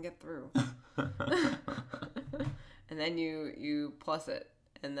tokens. so it can get through. And then you plus it,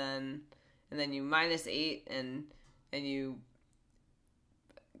 and then you -8, and you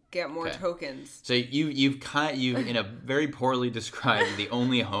get more tokens. So you've in a very poorly described the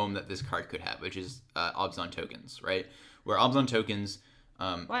only home that this card could have, which is Obzon tokens, right? Where Obzon tokens.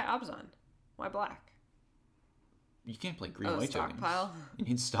 Why Obzon? Why black? You can't play green-white tokens. Stockpile? You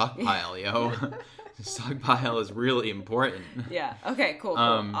need stockpile, yo. Stockpile is really important. Yeah. Okay. Cool.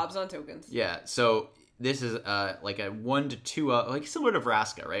 Obzon tokens. Yeah. So this is like a 1 to 2, like similar to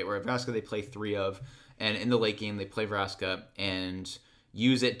Vraska, right? Where Vraska they play 3 of, and in the late game they play Vraska and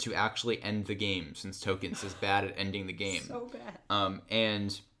use it to actually end the game, since tokens is bad at ending the game. So bad.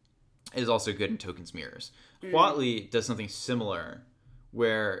 And it is also good in tokens mirrors. Huatli does something similar,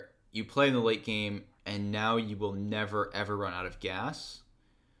 where you play in the late game, and now you will never, ever run out of gas.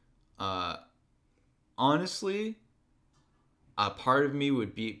 Honestly, a part of me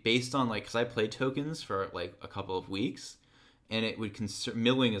would be, based on, like, because I played tokens for, like, a couple of weeks, and it would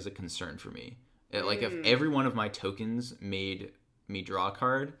milling is a concern for me. Like, if every one of my tokens made me draw a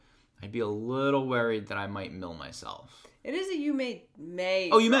card, I'd be a little worried that I might mill myself. It is a you may you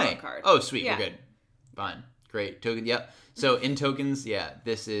draw may. a card. Oh, sweet. Yeah. We're good. Fine. Great. Token. Yep. So in tokens,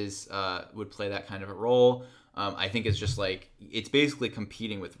 this is would play that kind of a role. I think it's just like, it's basically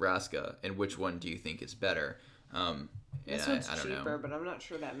competing with Vraska, and which one do you think is better? This And one's I don't cheaper, know. but I'm not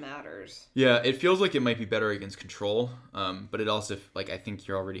sure that matters. Yeah, it feels like it might be better against control, but it also, like, I think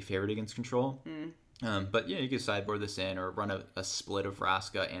you're already favored against control. But yeah, you could sideboard this in or run a split of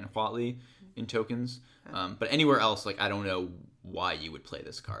Vraska and Huatli in tokens. But anywhere else, like, I don't know why you would play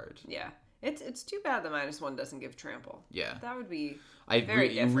this card. Yeah. It's too bad the -1 doesn't give trample. Yeah. That would be You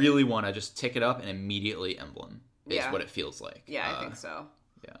different. really want to just tick it up and immediately emblem is Yeah. what it feels like. Yeah, I think so.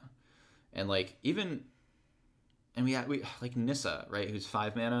 Yeah. And like even and we like Nissa, right, who's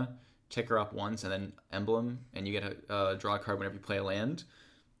 5 mana, tick her up once and then emblem and you get a draw a card whenever you play a land.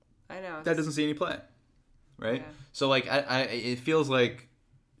 I know. That doesn't see any play. Right? Yeah. So like it feels like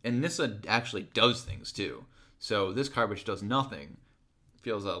and Nissa actually does things too. So this card which does nothing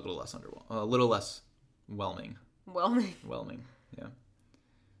feels a little less whelming. Whelming, yeah.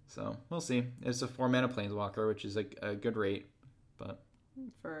 So we'll see. It's a 4-mana planeswalker, which is a good rate, but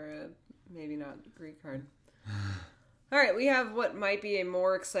For a maybe not Greek card. All right, we have what might be a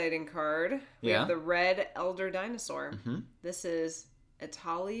more exciting card. We Yeah. have the red Elder Dinosaur. Mhm. This is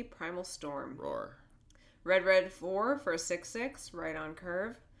Etali Primal Storm. roar. Red 4 for a 6/6, right on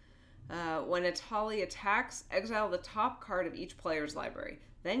curve. When Etali attacks, exile the top card of each player's library.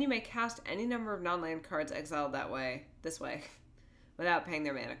 Then you may cast any number of non-land cards exiled this way, without paying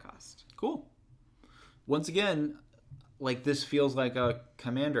their mana cost. Cool. Once again, like this feels like a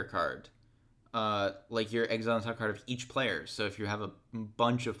commander card. Like you're exiling the top card of each player. So if you have a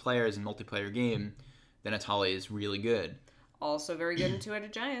bunch of players in multiplayer game, then Etali is really good. Also very good in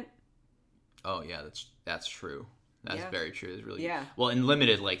Two-Headed Giant. Oh yeah, that's true. That's Yeah. very true. It's really Yeah. Well, in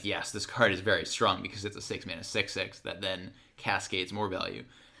limited, like yes, this card is very strong because it's a 6-mana 6/6 that then cascades more value.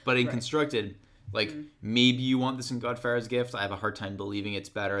 But in constructed, like maybe you want this in Godfarer's Gift. I have a hard time believing it's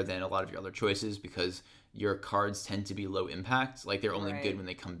better than a lot of your other choices because your cards tend to be low impact. Like they're only Right. good when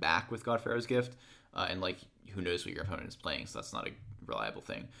they come back with Godfarer's Gift, and like who knows what your opponent is playing, so that's not a reliable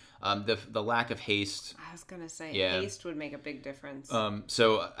thing. The lack of haste. I was going to say, Yeah. haste would make a big difference.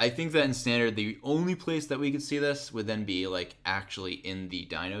 So I think that in standard, the only place that we could see this would then be like actually in the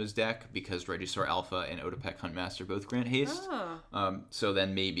Dinos deck because Regisaur Alpha and Otepec Huntmaster both grant haste. Oh. So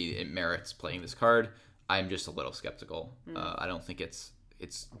then maybe it merits playing this card. I'm just a little skeptical. I don't think it's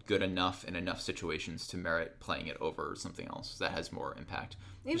good enough in enough situations to merit playing it over something else that has more impact.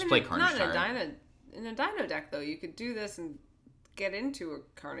 Even just play if, Carnage not Tyrant. in a Dino deck, though, you could do this and get into a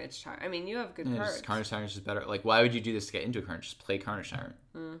Carnage Tyrant. I mean, you have good Yeah, cards. just Carnage Tyrant is better. Like, why would you do this to get into a Carnage? Just play Carnage Tyrant.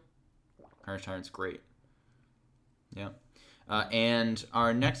 Carnage Tyrant's great. Yeah. And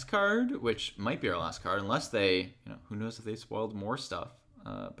our next card, which might be our last card, unless they, who knows if they spoiled more stuff,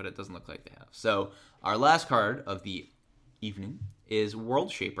 but it doesn't look like they have. So our last card of the evening is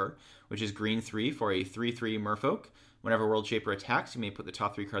World Shaper, which is green 3 for a 3/3 Merfolk. Whenever World Shaper attacks, you may put the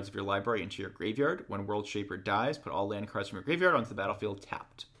top 3 cards of your library into your graveyard. When World Shaper dies, put all land cards from your graveyard onto the battlefield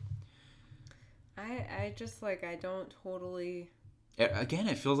tapped. I just, like, I don't totally... Again,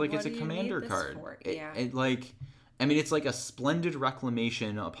 it feels like What it's a do you commander need this card. for? It, Yeah. It's like a splendid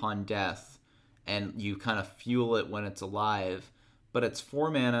reclamation upon death, and you kind of fuel it when it's alive, but it's 4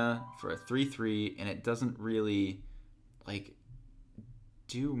 mana for a 3/3, and it doesn't really, like,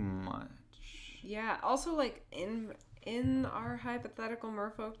 do much. Yeah, also, like, in our hypothetical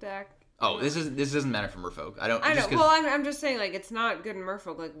Merfolk deck... Oh, this doesn't matter for Merfolk. I I know. just 'cause- Well, I'm just saying, like, it's not good in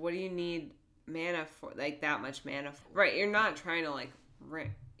Merfolk. Like, what do you need mana for? Like, that much mana for? Right, you're not trying to, like...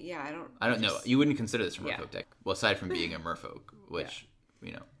 Yeah, I don't know. just- You wouldn't consider this a Yeah. Merfolk deck. Well, aside from being a Merfolk, which,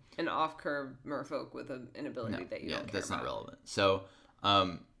 An off-curve Merfolk with an ability that you don't care that's about. not relevant. So,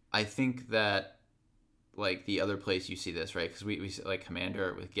 I think that, like, the other place you see this, right? Because we see, like,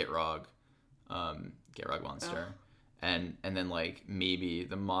 Commander with Gitrog Monster, and then, like, maybe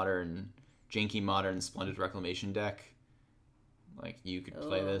the janky modern Splendid Reclamation deck. Like, you could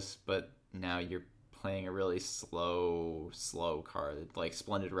play this, but now you're playing a really slow card. Like,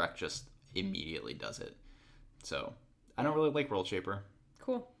 Splendid Rec just immediately does it. So, I don't really like World Shaper.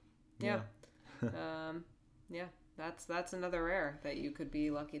 Cool. Yeah. Yeah. That's another rare that you could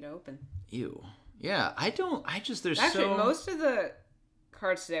be lucky to open. Ew. Yeah, there's Actually, most of the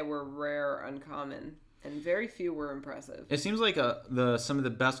cards today were rare or uncommon, and very few were impressive. It seems like some of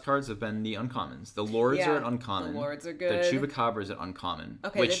the best cards have been the uncommons. The Lords are at uncommon. The Lords are good. The Chupacabra is at uncommon.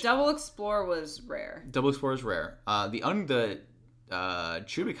 Okay, the Double Explore was rare. Double Explorer is rare. The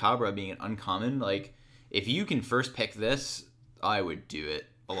Chupacabra being an uncommon, like, if you can first pick this, I would do it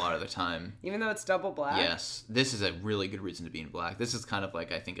a lot of the time. Even though it's double black? Yes. This is a really good reason to be in black. This is kind of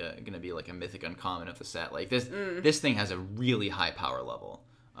like, I think, going to be like a mythic uncommon of the set. Like, this thing has a really high power level.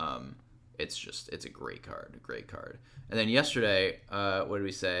 It's a great card. And then yesterday, what did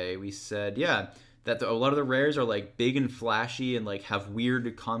we say? We said, that a lot of the rares are like big and flashy and like have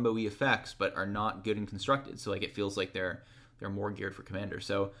weird combo-y effects, but are not good and constructed. So like it feels like they're more geared for Commander.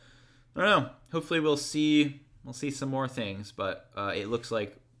 So I don't know. Hopefully we'll see some more things, but it looks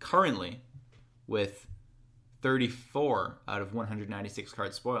like currently with 34 out of 196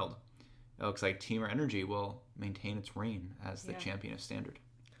 cards spoiled, it looks like Temur Energy will maintain its reign as the champion of Standard.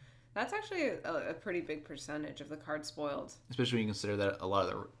 That's actually a pretty big percentage of the cards spoiled. Especially when you consider that a lot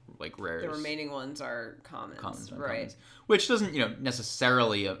of the like rares, the remaining ones are commons, right? Commons. Which doesn't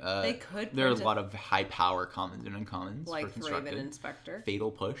necessarily. They could. There are a lot of high power commons and uncommons, like for constructed. Thraben Inspector,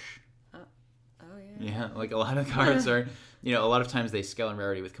 Fatal Push. Oh yeah. Yeah, like a lot of cards are. A lot of times they scale in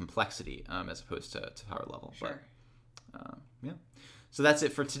rarity with complexity as opposed to power level. Sure. But, yeah. So that's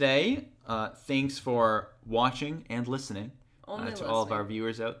it for today. Thanks for watching and listening. To all of our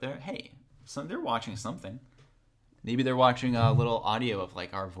viewers out there. Hey, they're watching something. Maybe they're watching a little audio of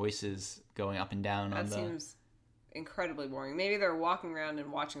like our voices going up and down. That seems incredibly boring. Maybe they're walking around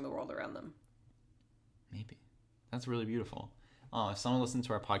and watching the world around them. Maybe. That's really beautiful. Oh, if someone listened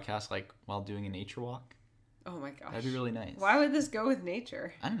to our podcast like while doing a nature walk. Oh my gosh. That'd be really nice. Why would this go with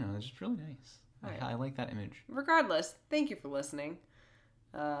nature? I don't know. It's just really nice. Right. I like that image. Regardless, thank you for listening.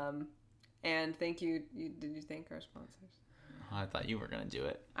 And thank you. Did you thank our sponsors? I thought you were going to do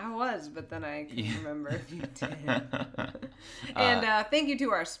it. I was, but then I couldn't remember if you did. And thank you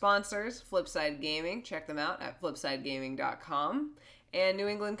to our sponsors, Flipside Gaming. Check them out at flipsidegaming.com. And New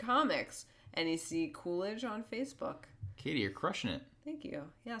England Comics, NEC Coolidge on Facebook. Katie, you're crushing it. Thank you.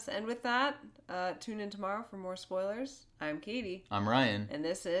 Yes, and with that, tune in tomorrow for more spoilers. I'm Katie. I'm Ryan. And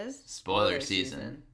this is Spoiler Season.